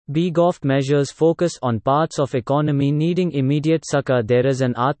BGOF measures focus on parts of economy needing immediate succor. There is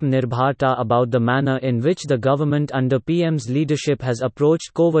an Atmanirbharta about the manner in which the government under PM's leadership has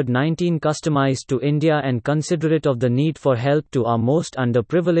approached COVID-19 customized to India and considerate of the need for help to our most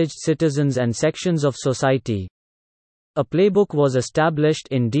underprivileged citizens and sections of society. A playbook was established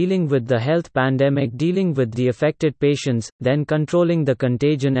in dealing with the health pandemic, dealing with the affected patients, then controlling the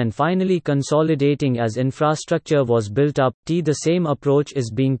contagion and finally consolidating as infrastructure was built up. The same approach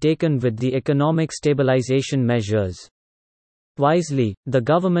is being taken with the economic stabilization measures. Wisely, the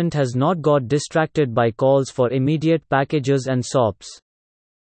government has not got distracted by calls for immediate packages and SOPs.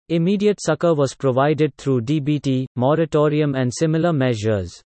 Immediate succor was provided through DBT, moratorium and similar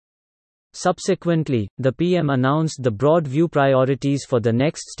measures. Subsequently, the PM announced the broad view priorities for the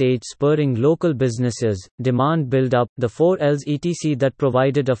next stage, spurring local businesses, demand build-up, the 4 Ls etc. that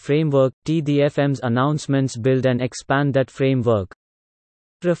provided a framework. The FM's announcements build and expand that framework.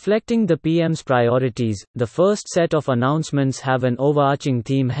 Reflecting the PM's priorities, the first set of announcements have an overarching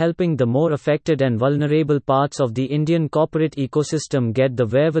theme helping the more affected and vulnerable parts of the Indian corporate ecosystem get the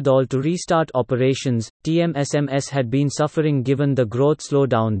wherewithal to restart operations. MSMEs had been suffering given the growth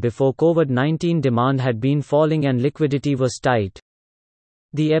slowdown before COVID-19. Demand had been falling and liquidity was tight.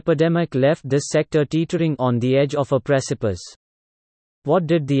 The epidemic left this sector teetering on the edge of a precipice. What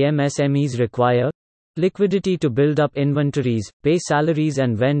did the MSMEs require? Liquidity to build up inventories, pay salaries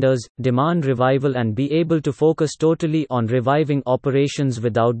and vendors, demand revival and be able to focus totally on reviving operations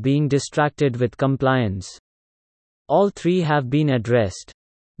without being distracted with compliance. All three have been addressed.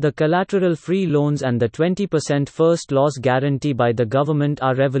 The collateral-free loans and the 20% first loss guarantee by the government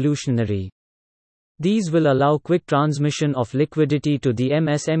are revolutionary. These will allow quick transmission of liquidity to the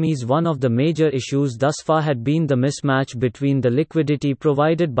MSMEs. One of the major issues thus far had been the mismatch between the liquidity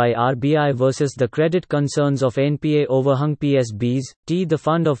provided by RBI versus the credit concerns of NPA overhung PSBs. The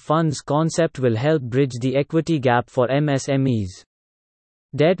fund of funds concept will help bridge the equity gap for MSMEs.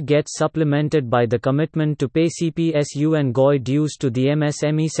 Debt gets supplemented by the commitment to pay CPSU and GOI dues to the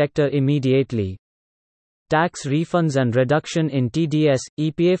MSME sector immediately. Tax refunds and reduction in TDS,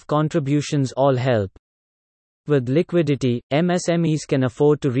 EPF contributions all help. With liquidity, MSMEs can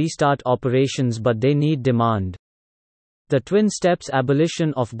afford to restart operations, but they need demand. The twin steps: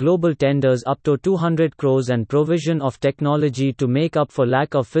 abolition of global tenders up to 200 crores and provision of technology to make up for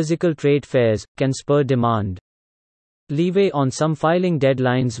lack of physical trade fairs, can spur demand. Leeway on some filing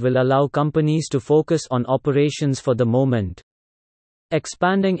deadlines will allow companies to focus on operations for the moment.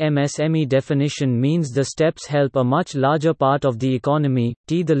 Expanding MSME definition means the steps help a much larger part of the economy.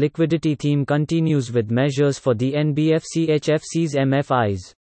 The liquidity theme continues with measures for the NBFC HFCs MFIs.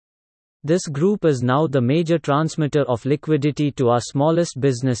 This group is now the major transmitter of liquidity to our smallest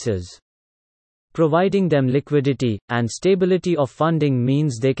businesses. Providing them liquidity and stability of funding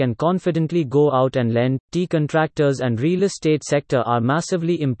means they can confidently go out and lend. Contractors and real estate sector are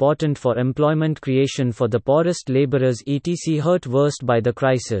massively important for employment creation for the poorest laborers etc. hurt worst by the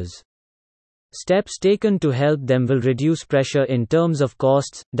crisis. Steps taken to help them will reduce pressure in terms of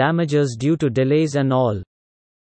costs, damages due to delays and all.